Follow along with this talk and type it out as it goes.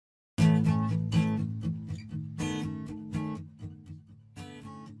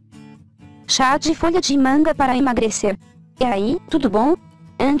Chá de folha de manga para emagrecer. E aí, tudo bom?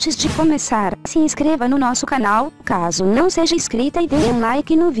 Antes de começar, se inscreva no nosso canal, caso não seja inscrita, e dê um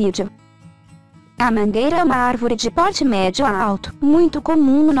like no vídeo. A mangueira é uma árvore de porte médio a alto, muito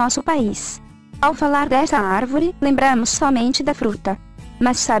comum no nosso país. Ao falar dessa árvore, lembramos somente da fruta.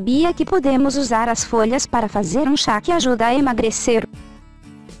 Mas sabia que podemos usar as folhas para fazer um chá que ajuda a emagrecer?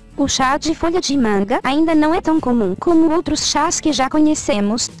 O chá de folha de manga ainda não é tão comum como outros chás que já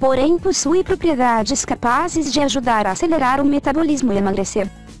conhecemos, porém possui propriedades capazes de ajudar a acelerar o metabolismo e emagrecer.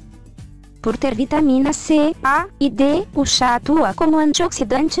 Por ter vitamina C, A e D, o chá atua como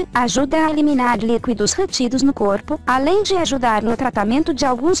antioxidante, ajuda a eliminar líquidos retidos no corpo, além de ajudar no tratamento de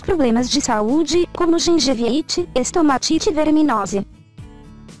alguns problemas de saúde, como gengivite, estomatite e verminose.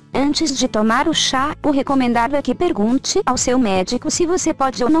 Antes de tomar o chá, o recomendado é que pergunte ao seu médico se você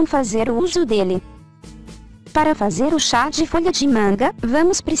pode ou não fazer o uso dele. Para fazer o chá de folha de manga,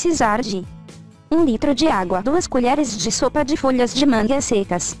 vamos precisar de 1 litro de água, 2 colheres de sopa de folhas de manga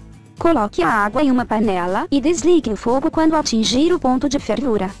secas. Coloque a água em uma panela e desligue o fogo quando atingir o ponto de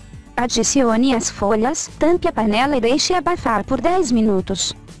fervura. Adicione as folhas, tampe a panela e deixe abafar por 10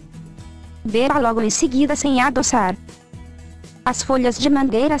 minutos. Beba logo em seguida sem adoçar. As folhas de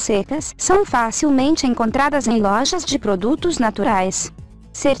mangueira secas são facilmente encontradas em lojas de produtos naturais.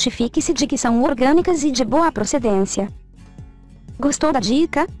 Certifique-se de que são orgânicas e de boa procedência. Gostou da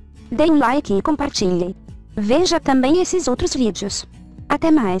dica? Dê um like e compartilhe. Veja também esses outros vídeos.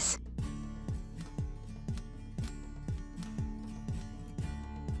 Até mais!